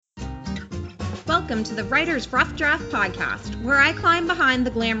Welcome to the Writer's Rough Draft Podcast, where I climb behind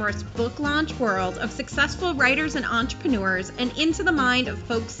the glamorous book launch world of successful writers and entrepreneurs and into the mind of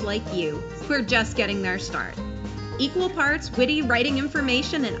folks like you who are just getting their start. Equal parts witty writing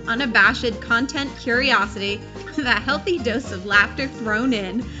information and unabashed content curiosity with a healthy dose of laughter thrown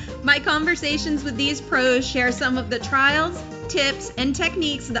in. My conversations with these pros share some of the trials, tips, and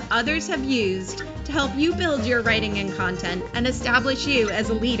techniques that others have used to help you build your writing and content and establish you as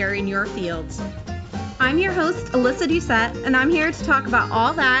a leader in your fields. I'm your host, Alyssa Doucette, and I'm here to talk about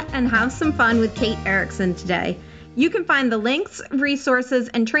all that and have some fun with Kate Erickson today. You can find the links, resources,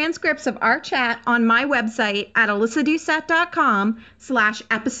 and transcripts of our chat on my website at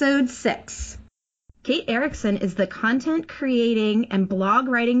alyssadoucette.com/episode 6. Kate Erickson is the content creating and blog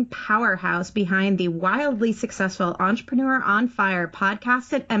writing powerhouse behind the wildly successful Entrepreneur on Fire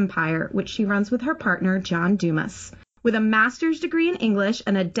podcast at Empire, which she runs with her partner, John Dumas. With a master's degree in English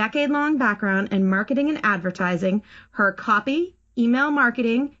and a decade-long background in marketing and advertising, her copy, email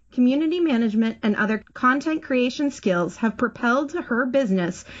marketing, community management, and other content creation skills have propelled her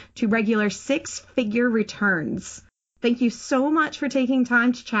business to regular six-figure returns. Thank you so much for taking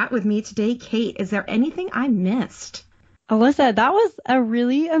time to chat with me today, Kate. Is there anything I missed? Alyssa, that was a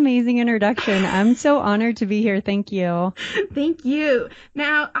really amazing introduction. I'm so honored to be here. Thank you. Thank you.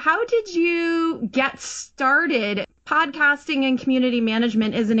 Now, how did you get started? Podcasting and community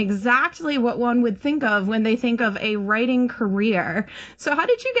management isn't exactly what one would think of when they think of a writing career. So how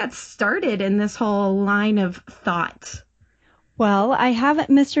did you get started in this whole line of thought? Well, I have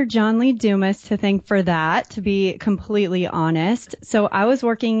Mr. John Lee Dumas to thank for that, to be completely honest. So I was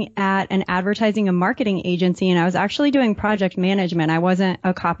working at an advertising and marketing agency, and I was actually doing project management. I wasn't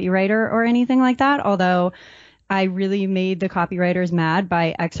a copywriter or anything like that, although I really made the copywriters mad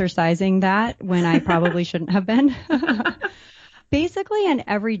by exercising that when I probably shouldn't have been. Basically, in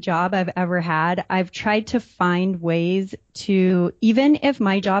every job I've ever had, I've tried to find ways to, even if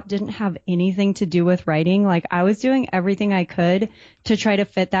my job didn't have anything to do with writing, like I was doing everything I could to try to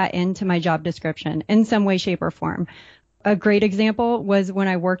fit that into my job description in some way, shape, or form. A great example was when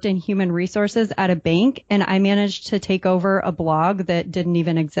I worked in human resources at a bank, and I managed to take over a blog that didn't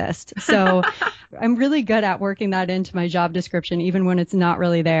even exist. So I'm really good at working that into my job description, even when it's not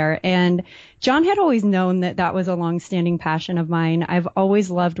really there. And John had always known that that was a long-standing passion of mine. I've always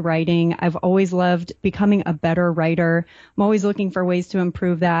loved writing. I've always loved becoming a better writer. I'm always looking for ways to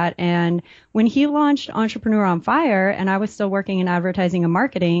improve that. And when he launched Entrepreneur on Fire, and I was still working in advertising and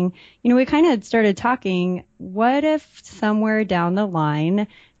marketing, we kind of started talking, what if somewhere down the line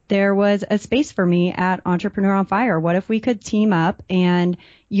there was a space for me at Entrepreneur on Fire? What if we could team up and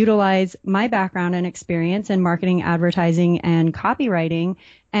utilize my background and experience in marketing, advertising, and copywriting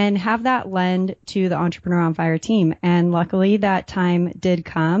and have that lend to the Entrepreneur on Fire team? And luckily that time did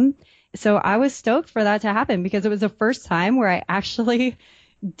come. So I was stoked for that to happen because it was the first time where I actually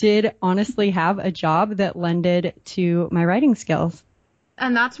did honestly have a job that lended to my writing skills.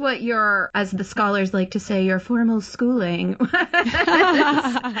 And that's what your, as the scholars like to say, your formal schooling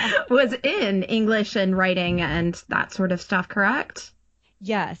was in English and writing and that sort of stuff, correct?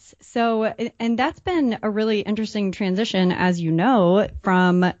 Yes. So, and that's been a really interesting transition, as you know,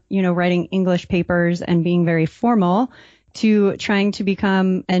 from, writing English papers and being very formal to trying to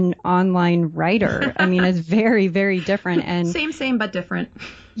become an online writer. I mean, it's very, very different. And same, but different.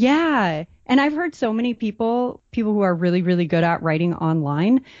 Yeah. And I've heard so many people who are really, really good at writing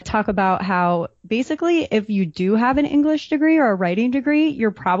online talk about how basically if you do have an English degree or a writing degree,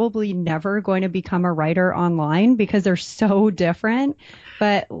 you're probably never going to become a writer online because they're so different.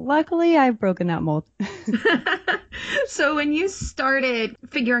 But luckily, I've broken that mold. So when you started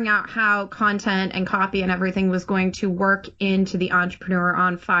figuring out how content and copy and everything was going to work into the Entrepreneur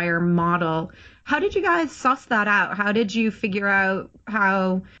on Fire model, how did you guys suss that out? How did you figure out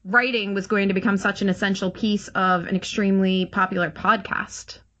how writing was going to become such an essential piece of an extremely popular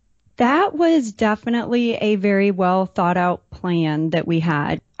podcast? That was definitely a very well thought out plan that we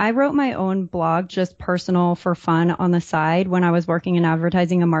had. I wrote my own blog, just personal for fun on the side when I was working in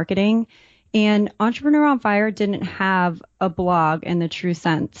advertising and marketing. And Entrepreneur on Fire didn't have a blog in the true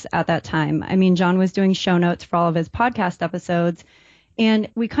sense at that time. I mean, John was doing show notes for all of his podcast episodes. And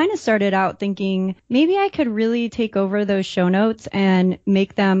we kind of started out thinking maybe I could really take over those show notes and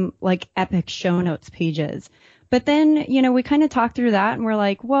make them like epic show notes pages. But then, we kind of talked through that and we're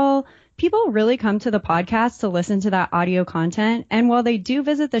like, well, people really come to the podcast to listen to that audio content. And while they do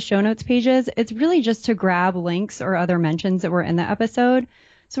visit the show notes pages, it's really just to grab links or other mentions that were in the episode.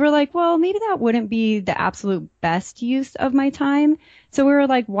 So we're like, well, maybe that wouldn't be the absolute best use of my time. So we were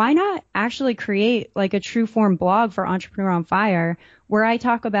like, why not actually create like a true form blog for Entrepreneur on Fire, where I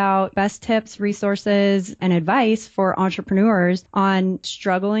talk about best tips, resources, and advice for entrepreneurs on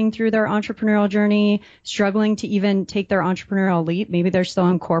struggling through their entrepreneurial journey, struggling to even take their entrepreneurial leap. Maybe they're still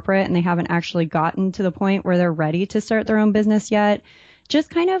in corporate and they haven't actually gotten to the point where they're ready to start their own business yet. Just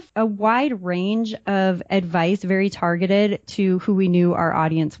kind of a wide range of advice, very targeted to who we knew our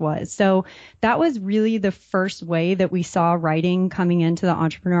audience was. So that was really the first way that we saw writing coming into the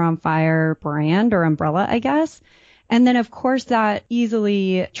Entrepreneur on Fire brand or umbrella, I guess. And then, of course, that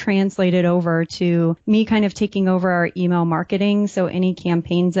easily translated over to me kind of taking over our email marketing. So any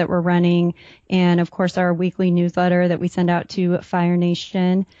campaigns that we're running, and of course, our weekly newsletter that we send out to Fire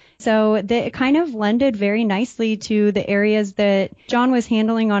Nation. So it kind of lended very nicely to the areas that John was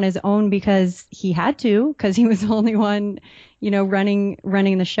handling on his own because he had to, because he was the only one, running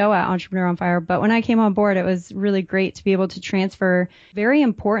the show at Entrepreneur on Fire. But when I came on board, it was really great to be able to transfer very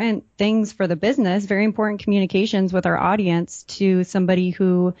important things for the business, very important communications with our audience to somebody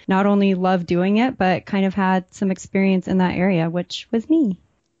who not only loved doing it, but kind of had some experience in that area, which was me.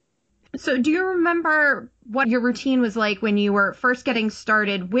 So do you remember what your routine was like when you were first getting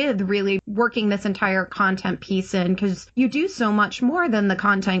started with really working this entire content piece in? Because you do so much more than the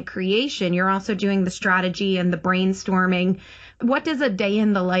content creation. You're also doing the strategy and the brainstorming. What does a day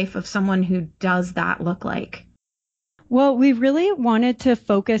in the life of someone who does that look like? Well, we really wanted to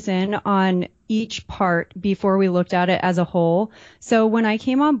focus in on each part before we looked at it as a whole. So when I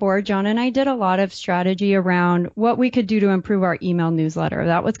came on board, John and I did a lot of strategy around what we could do to improve our email newsletter.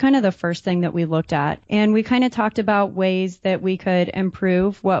 That was kind of the first thing that we looked at. And we kind of talked about ways that we could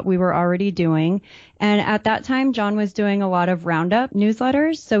improve what we were already doing. And at that time, John was doing a lot of roundup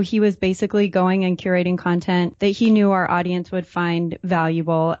newsletters. So he was basically going and curating content that he knew our audience would find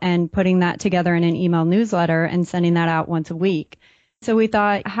valuable and putting that together in an email newsletter and sending that out once a week. So we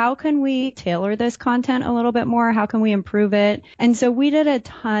thought, how can we tailor this content a little bit more? How can we improve it? And so we did a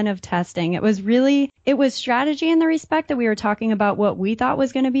ton of testing. It was strategy in the respect that we were talking about what we thought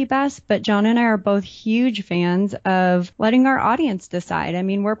was going to be best, but John and I are both huge fans of letting our audience decide. I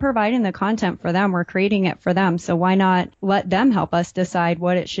mean, we're providing the content for them. We're creating it for them. So why not let them help us decide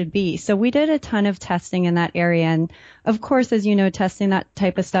what it should be? So we did a ton of testing in that area. And of course, as you know, testing that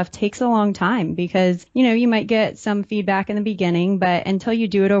type of stuff takes a long time because, you might get some feedback in the beginning, but until you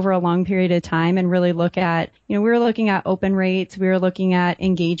do it over a long period of time and really look at, we were looking at open rates, we were looking at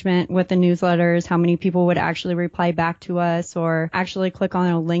engagement with the newsletters, how many people would actually reply back to us or actually click on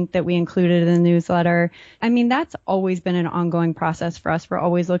a link that we included in the newsletter. I mean, that's always been an ongoing process for us. We're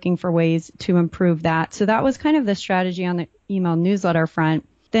always looking for ways to improve that. So that was kind of the strategy on the email newsletter front.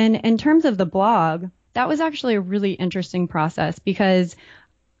 Then in terms of the blog, that was actually a really interesting process because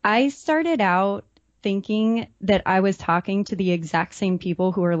I started out thinking that I was talking to the exact same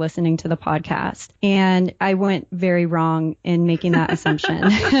people who are listening to the podcast. And I went very wrong in making that assumption.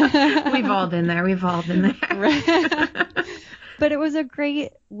 We've all been there. But it was a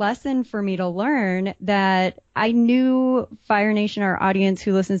great lesson for me to learn that I knew Fire Nation, our audience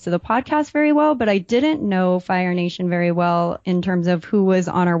who listens to the podcast, very well, but I didn't know Fire Nation very well in terms of who was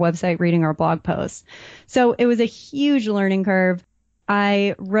on our website reading our blog posts. So it was a huge learning curve.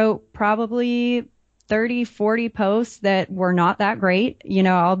 I wrote probably 30, 40 posts that were not that great.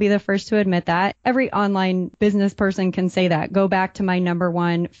 I'll be the first to admit that. Every online business person can say that. Go back to my number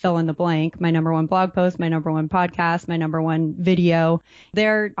one fill in the blank, my number one blog post, my number one podcast, my number one video.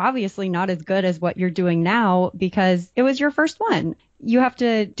 They're obviously not as good as what you're doing now because it was your first one. You have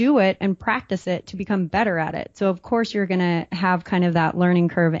to do it and practice it to become better at it. So of course you're going to have kind of that learning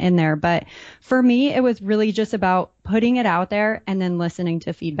curve in there. But for me, it was really just about putting it out there and then listening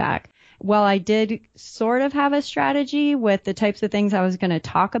to feedback. While I did sort of have a strategy with the types of things I was going to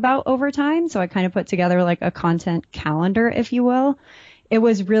talk about over time, so I kind of put together like a content calendar, if you will, it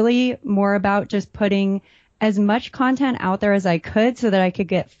was really more about just putting as much content out there as I could so that I could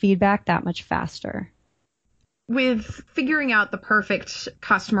get feedback that much faster. With figuring out the perfect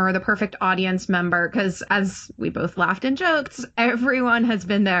customer, the perfect audience member, because as we both laughed and joked, everyone has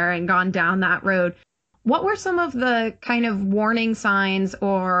been there and gone down that road. What were some of the kind of warning signs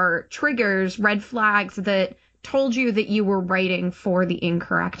or triggers, red flags that told you that you were writing for the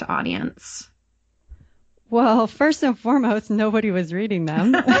incorrect audience? Well, first and foremost, nobody was reading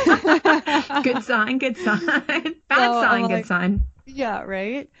them. Good sign, good sign. Bad sign. Yeah,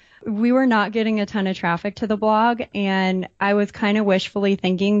 right. We were not getting a ton of traffic to the blog, and I was kind of wishfully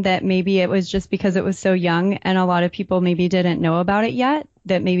thinking that maybe it was just because it was so young and a lot of people maybe didn't know about it yet,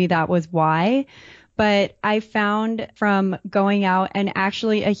 that maybe that was why. But I found from going out, and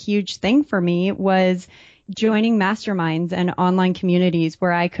actually a huge thing for me was joining masterminds and online communities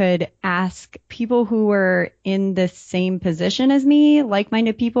where I could ask people who were in the same position as me,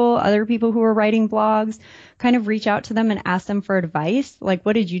 like-minded people, other people who were writing blogs, kind of reach out to them and ask them for advice. Like,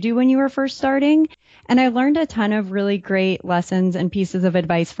 what did you do when you were first starting? And I learned a ton of really great lessons and pieces of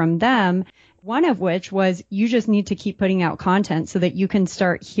advice from them. One of which was you just need to keep putting out content so that you can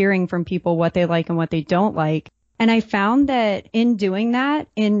start hearing from people what they like and what they don't like. And I found that in doing that,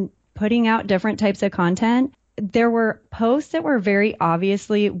 in putting out different types of content, there were posts that were very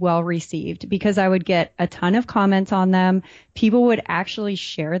obviously well received because I would get a ton of comments on them. People would actually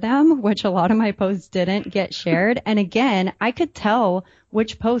share them, which a lot of my posts didn't get shared. And again, I could tell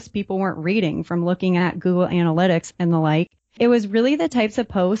which posts people weren't reading from looking at Google Analytics and the like. It was really the types of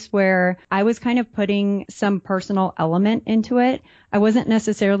posts where I was kind of putting some personal element into it. I wasn't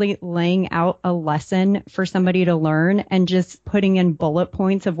necessarily laying out a lesson for somebody to learn and just putting in bullet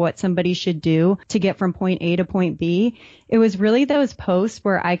points of what somebody should do to get from point A to point B. It was really those posts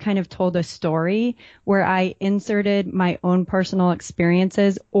where I kind of told a story, where I inserted my own personal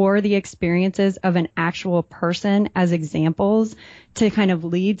experiences or the experiences of an actual person as examples to kind of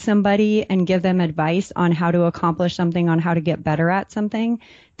lead somebody and give them advice on how to accomplish something, on how to get better at something,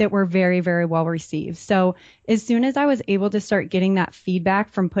 that were very, very well received. So as soon as I was able to start getting that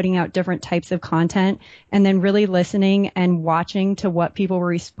feedback from putting out different types of content and then really listening and watching to what people were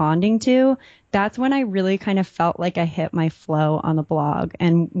responding to, that's when I really kind of felt like I hit my flow on the blog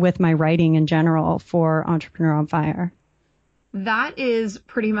and with my writing in general for Entrepreneur on Fire. That is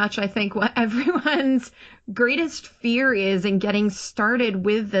pretty much, I think, what everyone's greatest fear is in getting started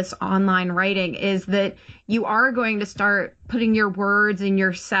with this online writing, is that you are going to start putting your words and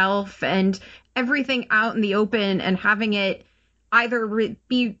yourself and everything out in the open and having it either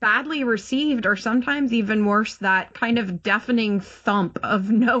be badly received or sometimes even worse, that kind of deafening thump of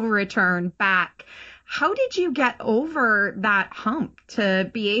no return back. How did you get over that hump to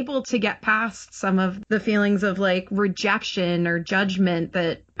be able to get past some of the feelings of like rejection or judgment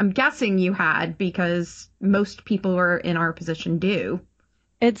that I'm guessing you had, because most people who are in our position do?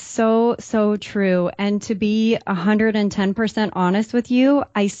 It's so, so true. And to be 110% honest with you,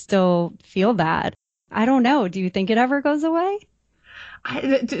 I still feel that. I don't know. Do you think it ever goes away?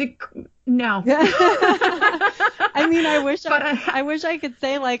 No. I mean, I wish I could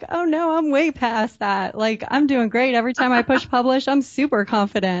say like, oh no, I'm way past that. Like, I'm doing great. Every time I push publish, I'm super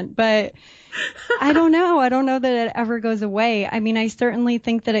confident, but I don't know. I don't know that it ever goes away. I mean, I certainly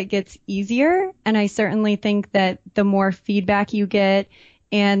think that it gets easier, and I certainly think that the more feedback you get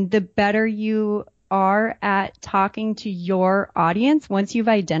and the better you are at talking to your audience, once you've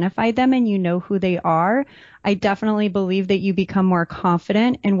identified them and you know who they are, I definitely believe that you become more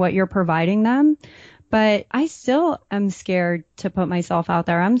confident in what you're providing them. But I still am scared to put myself out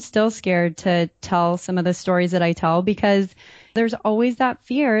there. I'm still scared to tell some of the stories that I tell, because there's always that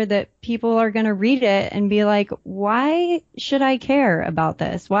fear that people are going to read it and be like, why should I care about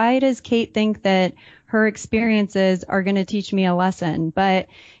this? Why does Kate think that her experiences are going to teach me a lesson? But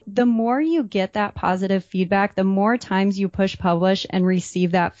the more you get that positive feedback, the more times you push publish and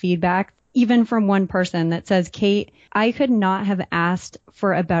receive that feedback, even from one person that says, Kate, I could not have asked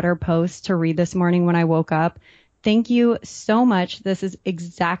for a better post to read this morning when I woke up. Thank you so much. This is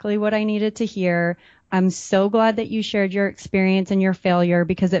exactly what I needed to hear. I'm so glad that you shared your experience and your failure,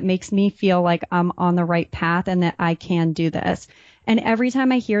 because it makes me feel like I'm on the right path and that I can do this. And every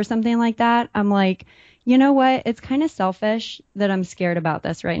time I hear something like that, I'm like, you know what? It's kind of selfish that I'm scared about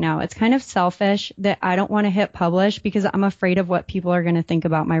this right now. It's kind of selfish that I don't want to hit publish because I'm afraid of what people are going to think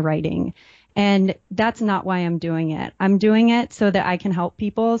about my writing. And that's not why I'm doing it. I'm doing it so that I can help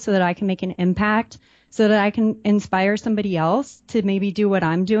people, so that I can make an impact, so that I can inspire somebody else to maybe do what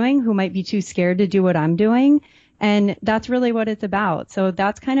I'm doing who might be too scared to do what I'm doing. And that's really what it's about. So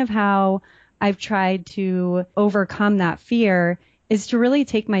that's kind of how I've tried to overcome that fear, is to really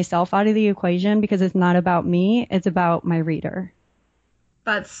take myself out of the equation, because it's not about me. It's about my reader.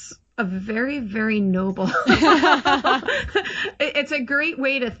 That's a very, very noble. It's a great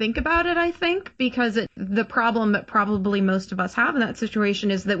way to think about it, I think, because the problem that probably most of us have in that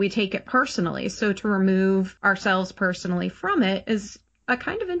situation is that we take it personally. So to remove ourselves personally from it is a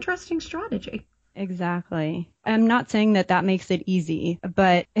kind of interesting strategy. Exactly. I'm not saying that that makes it easy,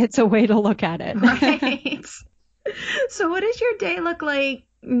 but it's a way to look at it. Right. So what does your day look like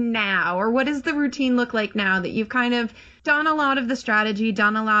now, or what does the routine look like now that you've kind of done a lot of the strategy,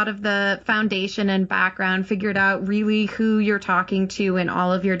 done a lot of the foundation and background, figured out really who you're talking to in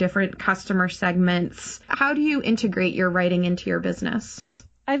all of your different customer segments? How do you integrate your writing into your business?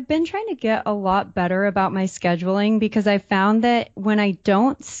 I've been trying to get a lot better about my scheduling because I found that when I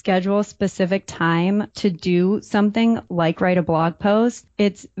don't schedule specific time to do something like write a blog post,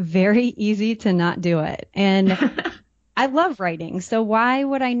 it's very easy to not do it. And I love writing, so why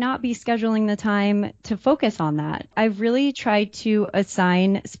would I not be scheduling the time to focus on that? I've really tried to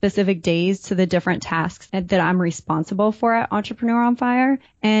assign specific days to the different tasks that I'm responsible for at Entrepreneur on Fire,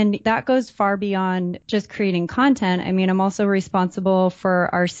 and that goes far beyond just creating content. I mean, I'm also responsible for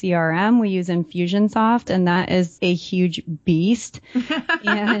our CRM. We use Infusionsoft, and that is a huge beast.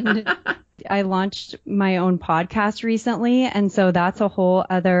 And I launched my own podcast recently, and so that's a whole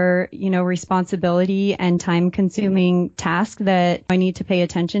other, responsibility and time-consuming task that I need to pay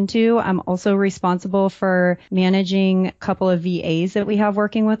attention to. I'm also responsible for managing a couple of VAs that we have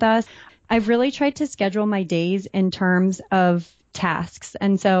working with us. I've really tried to schedule my days in terms of tasks,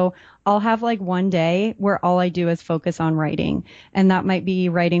 and so I'll have like one day where all I do is focus on writing. And that might be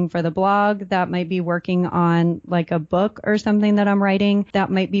writing for the blog. That might be working on like a book or something that I'm writing. That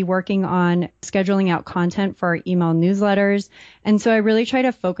might be working on scheduling out content for our email newsletters. And so I really try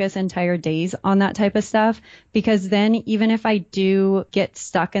to focus entire days on that type of stuff, because then even if I do get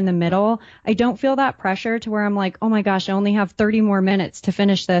stuck in the middle, I don't feel that pressure to where I'm like, oh my gosh, I only have 30 more minutes to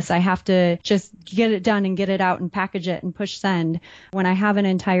finish this. I have to just get it done and get it out and package it and push send. When I have an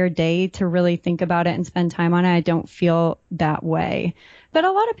entire day to really think about it and spend time on it, I don't feel that way. But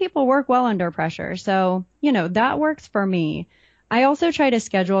a lot of people work well under pressure. So, that works for me. I also try to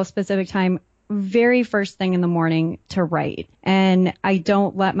schedule a specific time very first thing in the morning to write. And I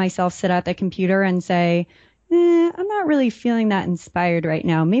don't let myself sit at the computer and say, I'm not really feeling that inspired right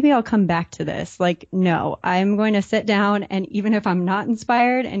now. Maybe I'll come back to this. Like, no, I'm going to sit down, and even if I'm not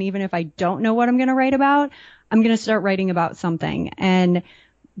inspired and even if I don't know what I'm going to write about, I'm going to start writing about something. And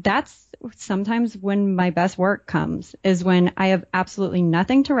that's sometimes when my best work comes, is when I have absolutely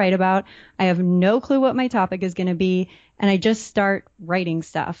nothing to write about. I have no clue what my topic is going to be, and I just start writing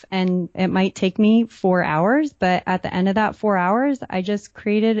stuff. And it might take me 4 hours, but at the end of that 4 hours, I just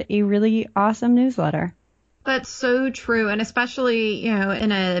created a really awesome newsletter. That's so true. And especially,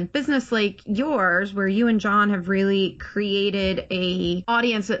 in a business like yours, where you and John have really created a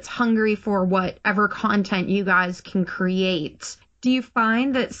audience that's hungry for whatever content you guys can create. Do you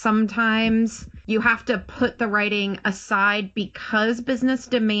find that sometimes you have to put the writing aside because business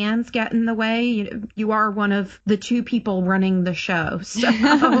demands get in the way? You are one of the two people running the show. So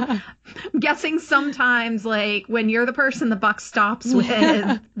I'm guessing sometimes, like, when you're the person the buck stops with,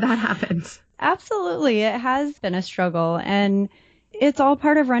 that happens. Absolutely. It has been a struggle, and it's all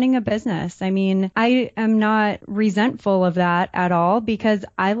part of running a business. I mean, I am not resentful of that at all, because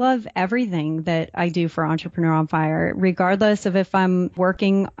I love everything that I do for Entrepreneur on Fire, regardless of if I'm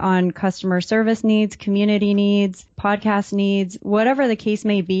working on customer service needs, community needs, podcast needs, whatever the case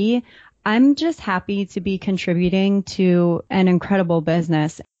may be. I'm just happy to be contributing to an incredible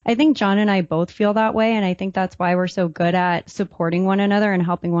business. I think John and I both feel that way, and I think that's why we're so good at supporting one another and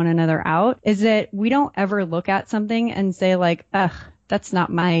helping one another out, is that we don't ever look at something and say like, ugh, that's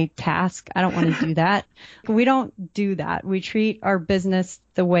not my task. I don't want to do that. We don't do that. We treat our business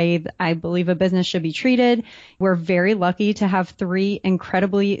the way that I believe a business should be treated. We're very lucky to have 3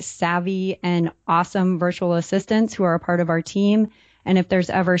 incredibly savvy and awesome virtual assistants who are a part of our team. And if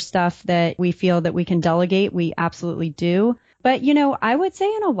there's ever stuff that we feel that we can delegate, we absolutely do. But, I would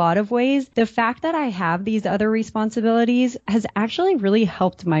say in a lot of ways, the fact that I have these other responsibilities has actually really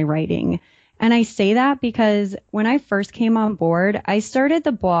helped my writing. And I say that because when I first came on board, I started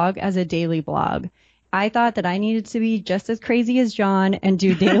the blog as a daily blog. I thought that I needed to be just as crazy as John and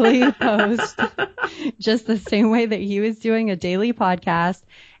do daily posts, just the same way that he was doing a daily podcast.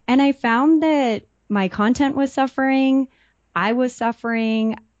 And I found that my content was suffering. I was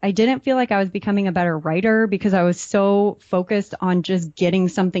suffering. I didn't feel like I was becoming a better writer because I was so focused on just getting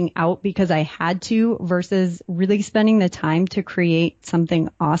something out because I had to, versus really spending the time to create something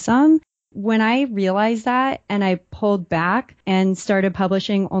awesome. When I realized that and I pulled back and started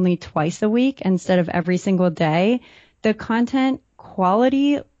publishing only twice a week instead of every single day, the content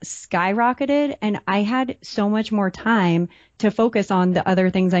quality skyrocketed, and I had so much more time to focus on the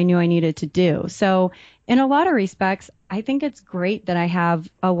other things I knew I needed to do. So in a lot of respects, I think it's great that I have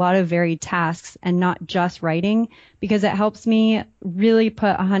a lot of varied tasks and not just writing, because it helps me really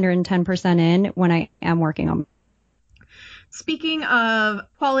put 110% in when I am working on. Speaking of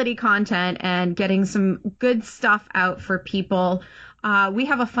quality content and getting some good stuff out for people, we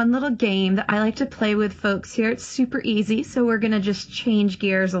have a fun little game that I like to play with folks here. It's super easy, so we're going to just change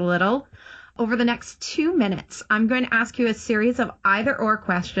gears a little. Over the next 2 minutes, I'm going to ask you a series of either or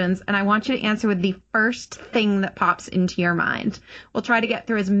questions, and I want you to answer with the first thing that pops into your mind. We'll try to get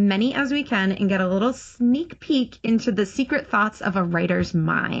through as many as we can and get a little sneak peek into the secret thoughts of a writer's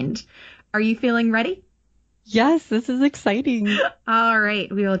mind. Are you feeling ready? Yes, this is exciting. All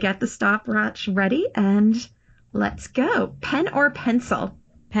right, we will get the stopwatch ready and let's go. Pen or pencil?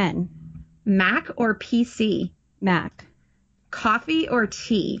 Pen. Mac or PC? Mac. Coffee or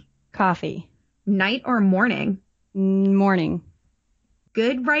tea? Coffee. Night or morning? Morning.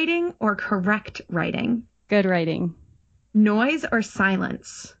 Good writing or correct writing? Good writing. Noise or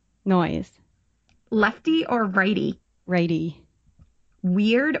silence? Noise. Lefty or righty? Righty.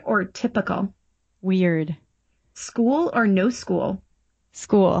 Weird or typical? Weird. School or no school?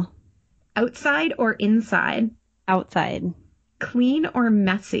 School. Outside or inside? Outside. Clean or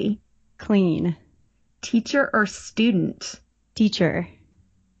messy? Clean. Teacher or student? Teacher.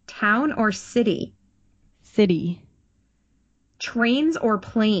 Town or city? City. Trains or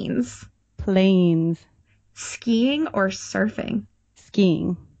planes? Planes. Skiing or surfing?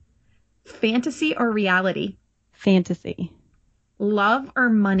 Skiing. Fantasy or reality? Fantasy. Love or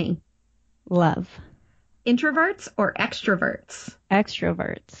money? Love. Introverts or extroverts?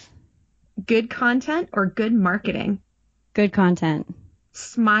 Extroverts. Good content or good marketing? Good content.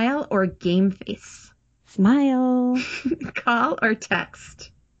 Smile or game face? Smile. Call or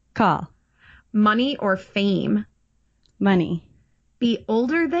text? Call. Money or fame? Money. Be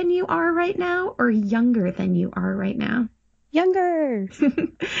older than you are right now or younger than you are right now? Younger.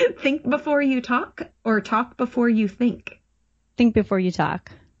 Think before you talk or talk before you think? Think before you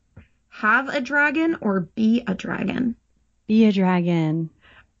talk. Have a dragon or be a dragon? Be a dragon.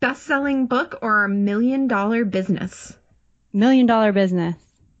 Best-selling book or $1 million business? $1 million business.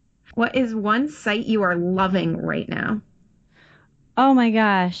 What is one site you are loving right now? Oh my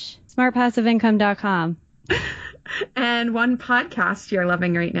gosh. SmartPassiveIncome.com. And one podcast you're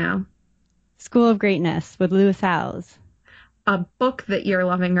loving right now? School of Greatness with Lewis Howes. A book that you're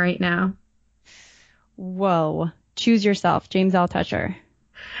loving right now? Whoa. Choose Yourself, James Altucher.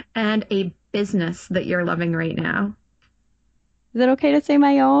 And a business that you're loving right now? Is it okay to say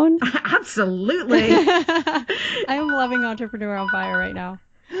my own? Absolutely. I am loving Entrepreneur on Fire right now.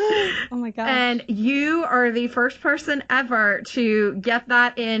 Oh my gosh. And you are the first person ever to get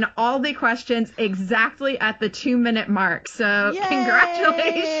that in all the questions exactly at the 2-minute mark. So Yay!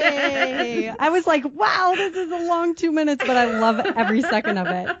 Congratulations. I was like, wow, this is a long 2 minutes, but I love every second of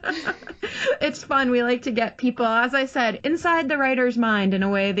it. It's fun. We like to get people, as I said, inside the writer's mind in a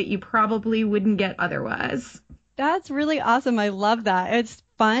way that you probably wouldn't get otherwise. That's really awesome. I love that. It's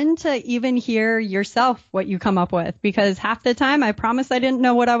fun to even hear yourself what you come up with, because half the time I promise I didn't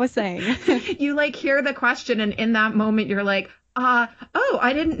know what I was saying. You hear the question and in that moment you're like, oh,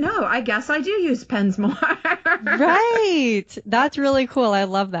 I didn't know. I guess I do use pens more. Right. That's really cool. I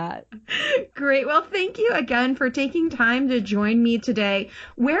love that. Great. Well, thank you again for taking time to join me today.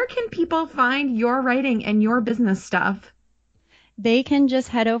 Where can people find your writing and your business stuff? They can just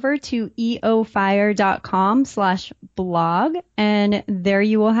head over to eofire.com/blog, and there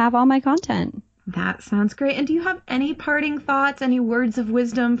you will have all my content. That sounds great. And do you have any parting thoughts, any words of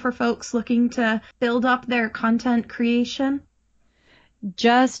wisdom for folks looking to build up their content creation?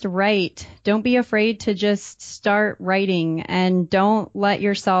 Just write. Don't be afraid to just start writing, and don't let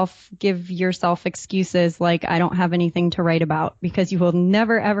yourself give yourself excuses like I don't have anything to write about, because you will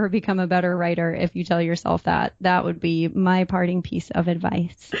never ever become a better writer if you tell yourself that. That would be my parting piece of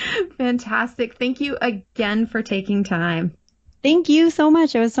advice. Fantastic. Thank you again for taking time. Thank you so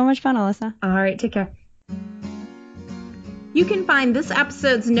much. It was so much fun, Alyssa. All right. Take care. You can find this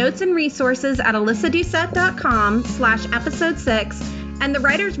episode's notes and resources at alyssadoucette.com/episode 6 and the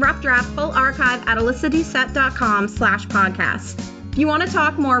Writer's Rough Draft full archive at alyssadoucette.com/podcast. If you want to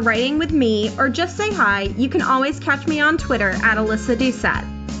talk more writing with me or just say hi, you can always catch me on Twitter at Alyssa Doucette.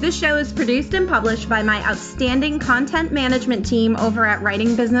 This show is produced and published by my outstanding content management team over at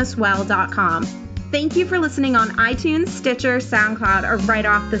writingbusinesswell.com. Thank you for listening on iTunes, Stitcher, SoundCloud, or right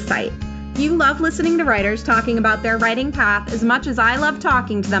off the site. If you love listening to writers talking about their writing path as much as I love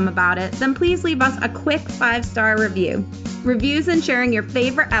talking to them about it, then please leave us a quick 5-star review. Reviews and sharing your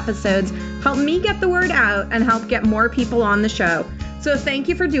favorite episodes help me get the word out and help get more people on the show. So thank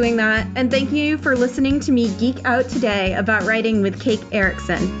you for doing that, and thank you for listening to me geek out today about writing with Kate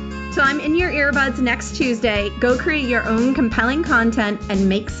Erickson. So I'm in your earbuds next Tuesday. Go create your own compelling content and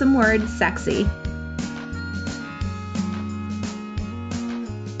make some words sexy.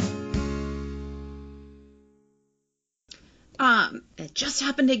 It just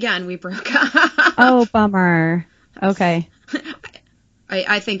happened again. We broke up. Oh, bummer. Okay.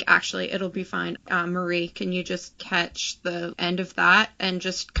 I think actually it'll be fine. Marie, can you just catch the end of that and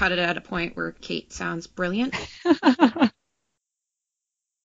just cut it at a point where Kate sounds brilliant?